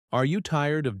Are you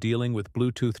tired of dealing with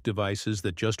Bluetooth devices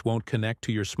that just won't connect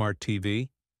to your smart TV?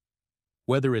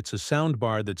 Whether it's a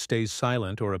soundbar that stays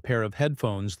silent or a pair of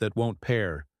headphones that won't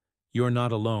pair, you're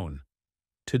not alone.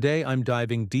 Today I'm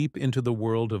diving deep into the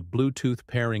world of Bluetooth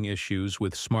pairing issues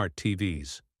with smart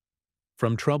TVs.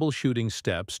 From troubleshooting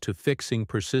steps to fixing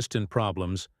persistent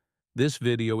problems, this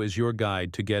video is your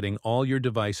guide to getting all your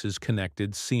devices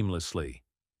connected seamlessly.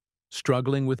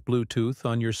 Struggling with Bluetooth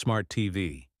on your smart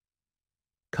TV?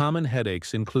 Common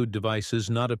headaches include devices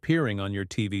not appearing on your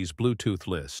TV's Bluetooth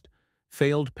list,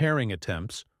 failed pairing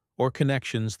attempts, or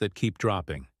connections that keep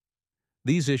dropping.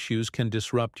 These issues can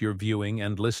disrupt your viewing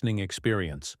and listening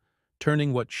experience,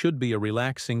 turning what should be a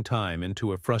relaxing time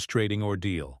into a frustrating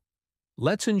ordeal.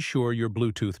 Let's ensure your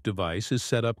Bluetooth device is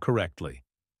set up correctly.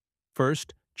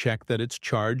 First, check that it's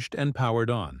charged and powered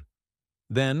on.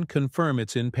 Then, confirm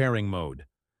it's in pairing mode.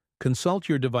 Consult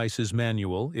your device's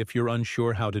manual if you're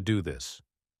unsure how to do this.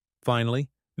 Finally,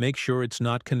 make sure it's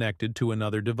not connected to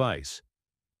another device.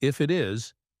 If it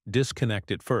is,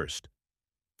 disconnect it first.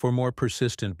 For more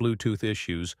persistent Bluetooth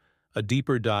issues, a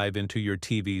deeper dive into your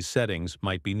TV's settings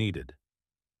might be needed.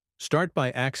 Start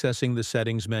by accessing the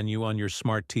Settings menu on your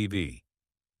smart TV.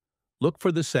 Look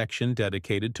for the section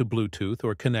dedicated to Bluetooth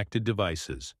or connected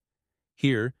devices.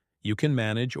 Here, you can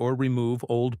manage or remove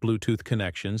old Bluetooth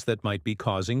connections that might be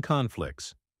causing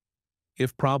conflicts.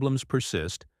 If problems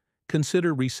persist,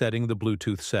 consider resetting the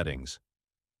Bluetooth settings.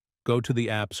 Go to the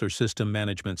Apps or System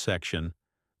Management section,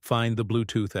 find the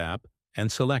Bluetooth app, and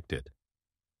select it.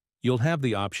 You'll have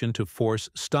the option to force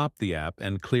stop the app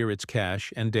and clear its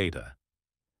cache and data.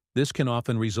 This can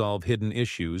often resolve hidden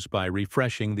issues by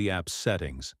refreshing the app's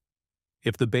settings.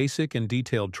 If the basic and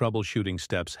detailed troubleshooting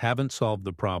steps haven't solved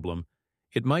the problem,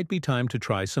 it might be time to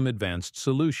try some advanced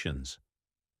solutions.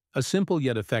 A simple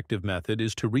yet effective method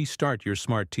is to restart your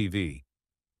smart TV.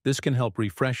 This can help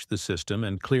refresh the system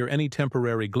and clear any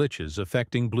temporary glitches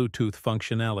affecting Bluetooth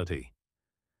functionality.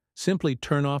 Simply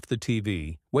turn off the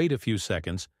TV, wait a few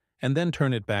seconds, and then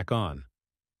turn it back on.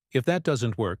 If that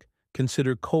doesn't work,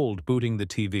 consider cold booting the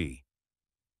TV.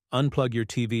 Unplug your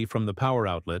TV from the power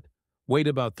outlet, wait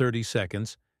about 30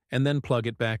 seconds, and then plug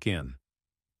it back in.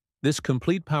 This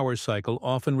complete power cycle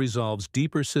often resolves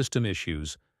deeper system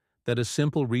issues that a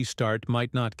simple restart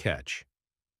might not catch.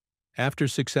 After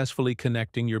successfully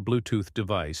connecting your Bluetooth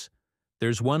device,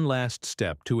 there's one last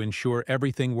step to ensure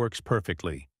everything works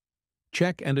perfectly.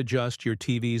 Check and adjust your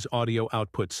TV's audio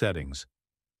output settings.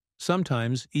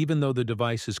 Sometimes, even though the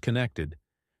device is connected,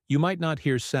 you might not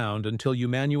hear sound until you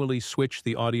manually switch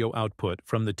the audio output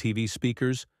from the TV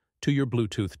speakers to your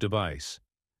Bluetooth device.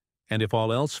 And if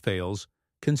all else fails,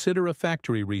 consider a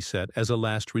factory reset as a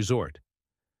last resort.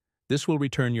 This will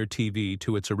return your TV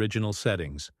to its original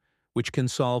settings, which can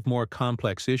solve more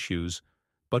complex issues,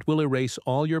 but will erase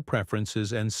all your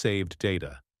preferences and saved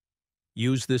data.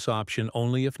 Use this option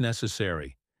only if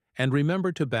necessary, and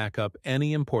remember to back up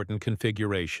any important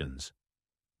configurations.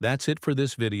 That's it for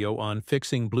this video on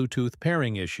fixing Bluetooth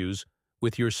pairing issues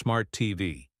with your smart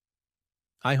TV.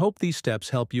 I hope these steps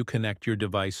help you connect your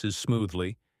devices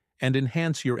smoothly and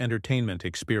enhance your entertainment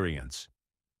experience.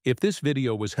 If this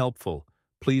video was helpful,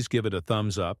 please give it a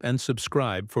thumbs up and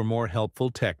subscribe for more helpful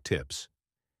tech tips.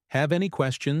 Have any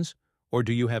questions, or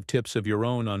do you have tips of your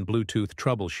own on Bluetooth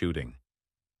troubleshooting?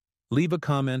 Leave a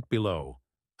comment below.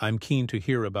 I'm keen to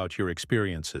hear about your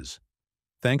experiences.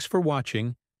 Thanks for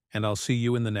watching, and I'll see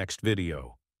you in the next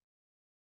video.